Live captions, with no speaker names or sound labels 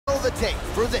the tape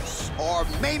for this, our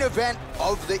main event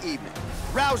of the evening.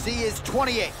 Rousey is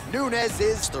 28, Nunes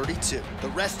is 32. The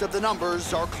rest of the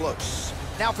numbers are close.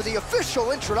 Now for the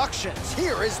official introductions,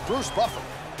 here is Bruce Buffer.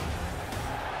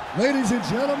 Ladies and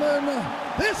gentlemen,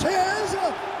 this is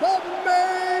the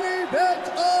main event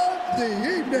of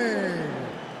the evening.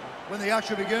 When the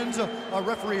action begins, our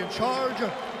referee in charge,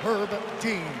 Herb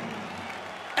Dean.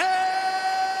 And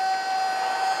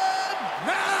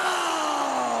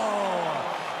now,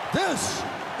 this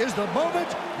is the moment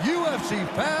UFC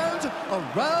fans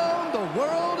around the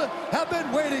world have been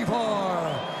waiting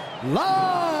for.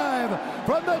 Live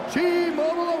from the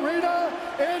T-Mobile Arena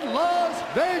in Las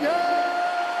Vegas.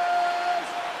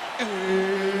 It's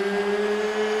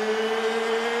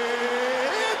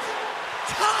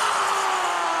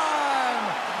time!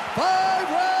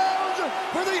 5 rounds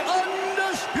for the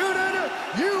undisputed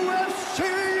UFC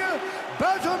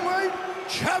Bantamweight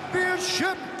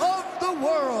Championship of the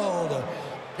World.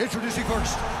 Introducing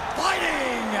first,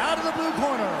 fighting out of the blue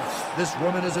corner. This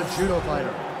woman is a judo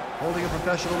fighter, holding a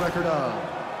professional record of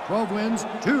 12 wins,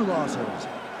 2 losses.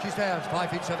 She stands 5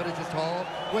 feet 7 inches tall,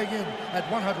 weighing in at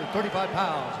 135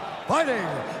 pounds. Fighting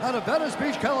out of Venice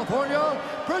Beach, California,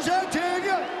 presenting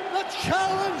the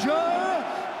challenger,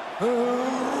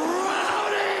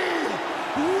 Ronda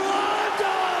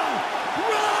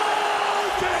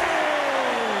Rousey!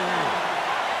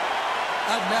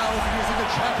 And now introducing the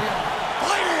champion,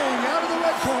 fighting out of the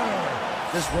red corner.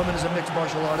 This woman is a mixed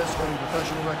martial artist holding a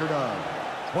professional record of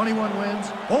 21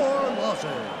 wins, 4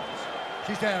 losses.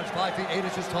 She stands 5 feet 8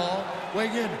 inches tall,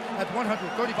 weighing in at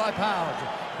 135 pounds.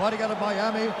 Fighting out of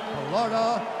Miami,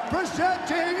 Florida,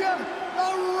 presenting the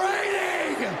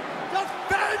reigning,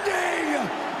 defending,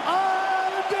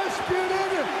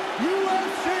 undisputed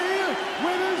UFC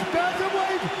Women's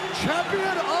Bantamweight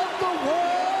Champion of the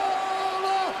World,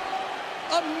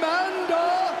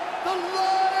 Amanda the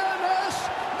Lioness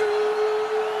Nunes.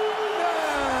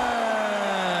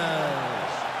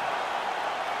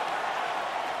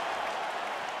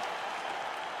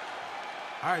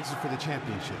 All right, this is for the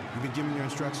championship. You've been given your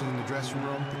instructions in the dressing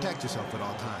room. Protect yourself at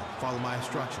all times. Follow my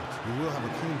instructions. We will have a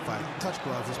clean fight. Touch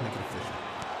gloves, let's make it official.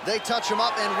 They touch him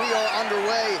up and we are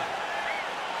underway.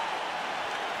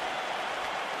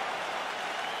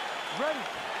 Ready.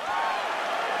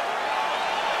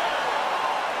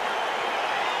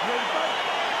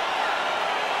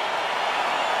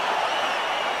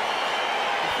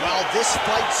 Well, this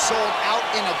fight sold out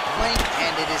in a blink,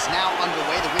 and it is now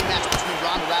underway. The rematch between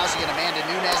Ronda Rousey and Amanda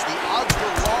Nunes. The odds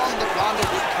were long that Ronda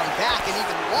would come back, and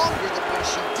even longer that when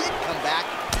she did come back,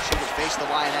 she would face the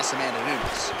Lioness Amanda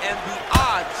Nunes. And the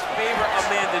odds favor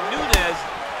Amanda Nunes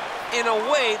in a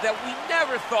way that we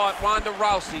never thought Ronda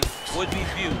Rousey would be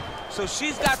viewed. So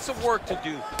she's got some work to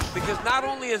do, because not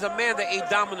only is Amanda a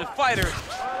dominant fighter,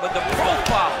 but the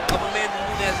profile of Amanda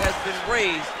Nunes has been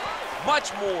raised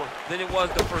much more than it was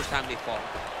the first time they fought.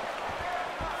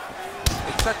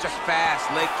 It's such a fast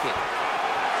leg kick.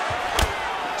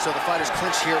 So the fighters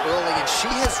clinch here early, and she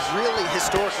has really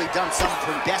historically done some of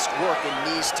her best work in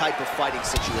these type of fighting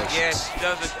situations. Yes, she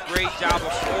does a great job of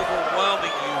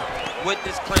overwhelming you with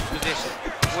this clinch position.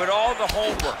 With all the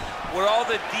homework, with all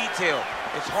the detail,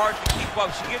 it's hard to keep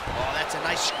up. She gets... Oh, that's a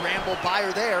nice scramble by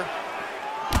her there.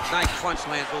 Nice punch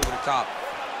lands over the top.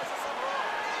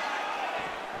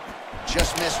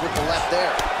 Just missed with the left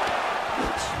there.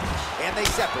 And they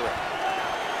separate.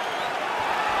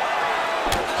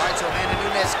 All right, so Amanda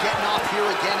Nunes getting off here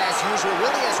again as usual.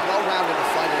 Really as well-rounded a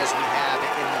fighter as we have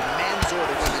in the men's or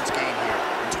the women's game here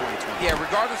in 2020. Yeah,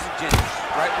 regardless of gender,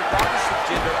 right? Regardless of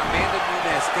gender, Amanda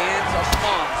Nunes stands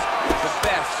amongst the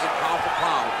best in pound for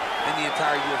pound in the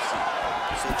entire UFC.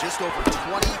 So just over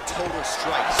 20 total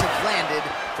strikes have landed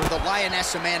for the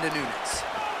Lioness Amanda Nunes.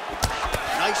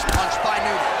 Nice punch by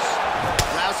Nunes.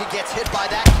 Rousey gets hit by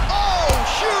that. Oh,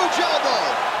 huge elbow!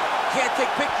 Can't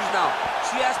take pictures now.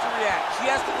 She has to react. She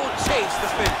has to go chase the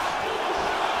finish.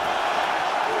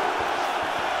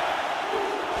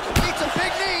 Beats a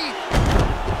big knee.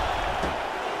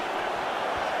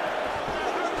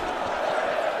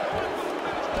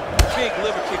 Big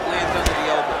liver kick lands under the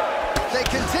elbow. They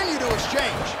continue to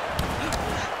exchange.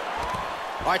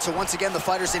 All right, so once again, the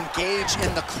fighters engage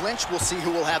in the clinch. We'll see who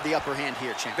will have the upper hand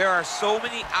here, champ. There are so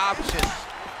many options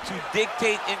to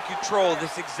dictate and control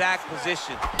this exact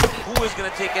position. Who is going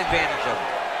to take advantage of it?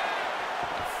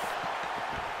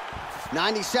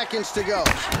 90 seconds to go.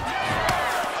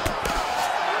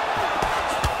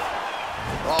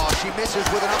 Oh, she misses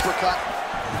with an uppercut.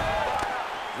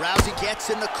 Rousey gets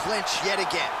in the clinch yet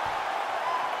again.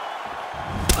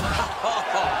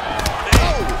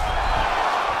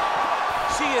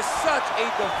 She is such a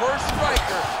diverse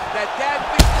striker that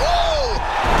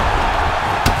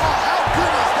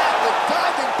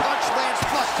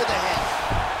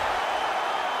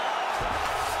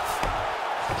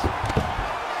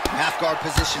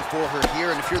situation for her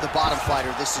here, and if you're the bottom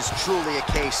fighter, this is truly a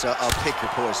case of pick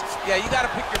your poison. Yeah, you got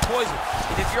to pick your poison.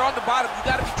 And if you're on the bottom, you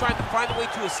got to be trying to find a way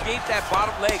to escape that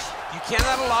bottom leg. You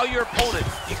cannot allow your opponent,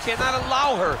 you cannot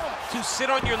allow her to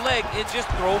sit on your leg and just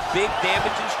throw big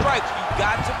damaging strikes. You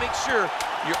got to make sure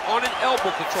you're on an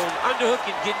elbow control, an underhook,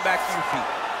 and getting back to your feet.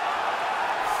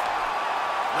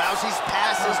 Rousey's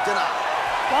pass is denied.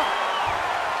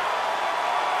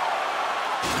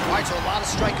 All right, so a lot of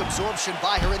strike absorption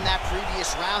by her in that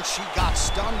previous round. She got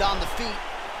stunned on the feet,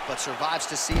 but survives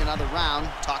to see another round.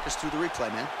 Talk us through the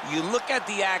replay, man. You look at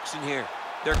the action here.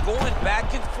 They're going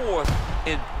back and forth,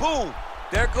 and boom,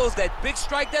 there goes that big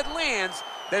strike that lands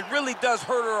that really does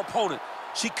hurt her opponent.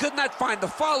 She could not find the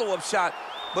follow-up shot,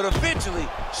 but eventually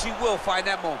she will find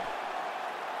that moment.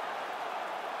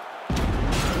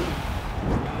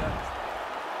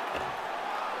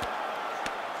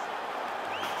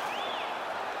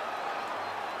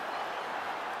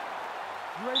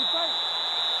 You ready to fight?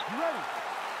 You ready?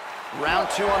 Round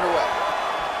 2 underway.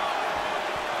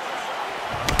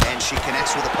 And she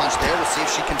connects with a punch there. We'll see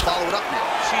if she can follow it up now.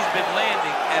 She's been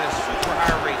landing at a super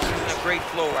high rate. She's in a great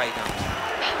flow right now.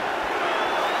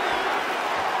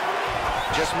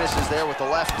 Just misses there with the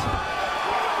left.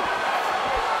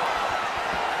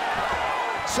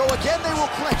 So again, they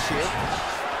will clinch here.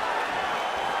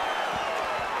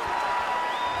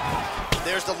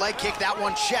 There's the leg kick. That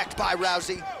one checked by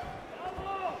Rousey.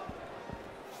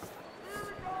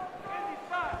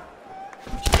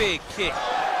 Big kick.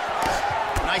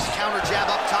 Nice counter jab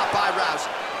up top by Rousey.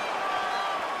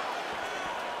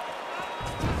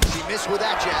 She missed with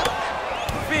that jab.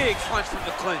 Big punch from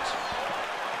the clinch.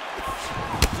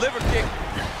 Liver kick.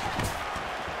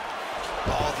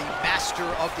 Oh, the master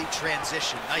of the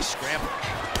transition. Nice scramble.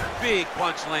 Big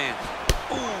punch land.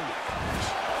 Ooh.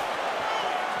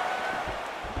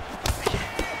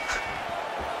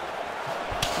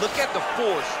 Look at the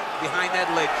force behind that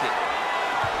leg kick.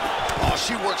 Oh,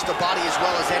 she works the body as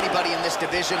well as anybody in this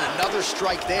division. Another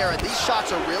strike there, and these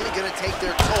shots are really going to take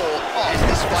their toll as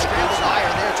this fight moves higher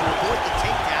there to avoid the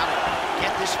takedown and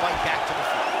get this fight back to the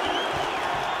floor.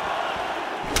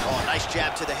 Oh, nice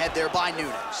jab to the head there by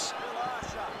Nunes.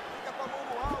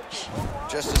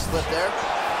 Just a slip there.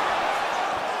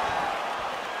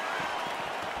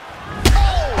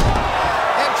 Oh!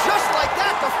 And just like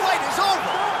that, the fight is over.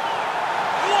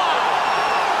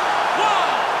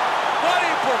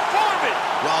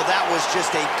 Well, that was just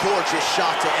a gorgeous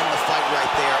shot to end the fight right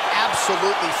there.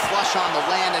 Absolutely flush on the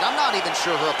land, and I'm not even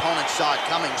sure her opponent saw it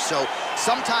coming. So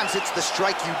sometimes it's the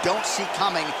strike you don't see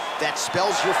coming that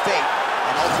spells your fate.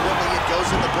 And ultimately, it goes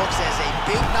in the books as a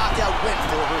big knockout win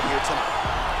for her here tonight.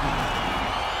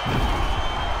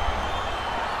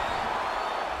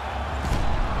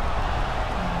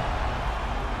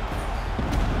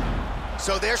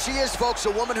 So there she is, folks,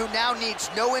 a woman who now needs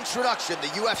no introduction, the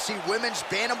UFC Women's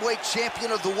Bantamweight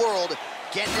Champion of the world,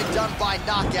 getting it done by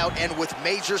knockout and with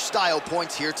major style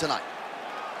points here tonight.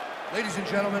 Ladies and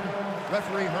gentlemen,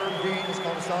 referee Herb Dean has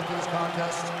called a stop to this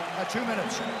contest at 2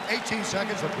 minutes, 18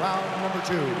 seconds of round number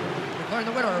 2. Declaring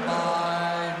the winner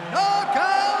by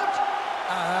knockout,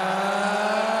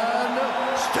 and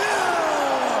still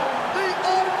the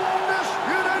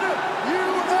undisputed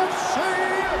UFC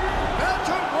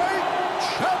Bantamweight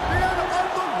Champion of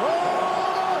the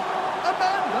world,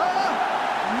 Amanda,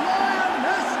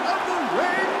 Lioness of the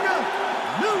Ring,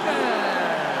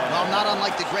 Nunes. Well, not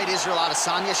unlike the great Israel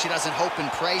Adesanya, she doesn't hope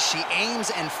and pray. She aims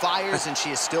and fires, and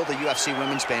she is still the UFC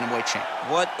Women's Bantamweight Champ.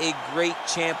 What a great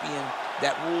champion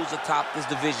that rules atop this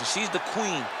division. She's the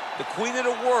queen of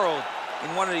the world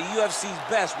in one of the UFC's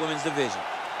best women's divisions.